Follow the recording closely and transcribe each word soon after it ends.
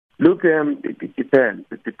Look, it depends.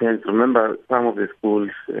 It depends. Remember, some of the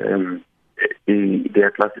schools, they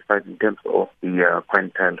are classified in terms of the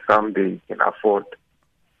quintile. Some they can afford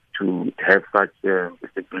to have such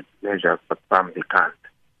security measures, but some they can't.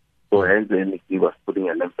 So hence the NEC was putting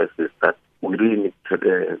an emphasis that we really need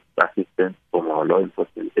assistance from our law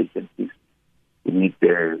enforcement agencies. We need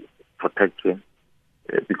protection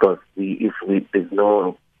because if there's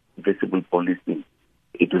no visible policing,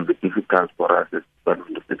 it will be difficult for us as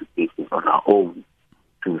Department of Education on our own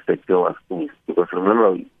to secure our schools. Because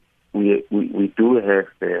remember, we do have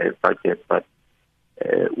a budget, but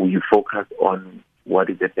we focus on what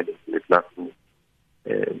is happening in the classroom.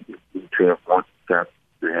 To have more teachers,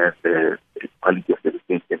 to have the quality of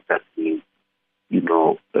education that we,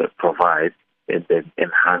 provide, and then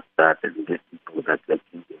enhance that and listen to that,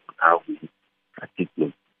 how we are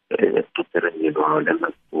teaching preparing our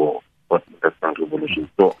learners for post-industrial revolution.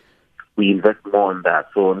 So we invest more on that.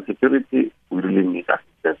 So on security, we really need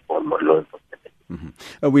assistance from law enforcement.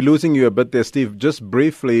 We're losing you a bit there, Steve. Just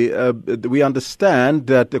briefly, we understand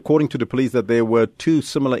that according to the police that there were 2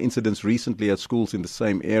 similar incidents recently at schools in the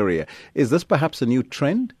same area. Is this perhaps a new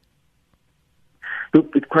trend?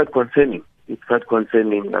 Look, it's quite concerning. It's quite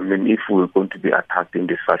concerning. I mean, if we're going to be attacked in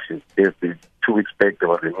this fashion, there's been 2 weeks back there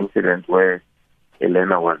was an incident where a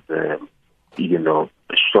learner was,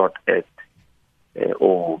 shot at, a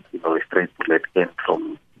straight bullet came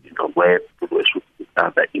from, where people were shooting each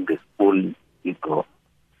other in the school,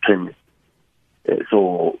 premise.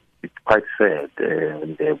 So it's quite sad,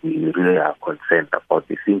 and we really are concerned about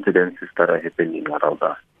these incidents that are happening around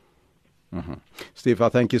us. Mm-hmm. Steve, I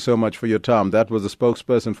thank you so much for your time. That was the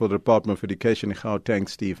spokesperson for the Department of Education in Gauteng,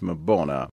 Steve Mabona.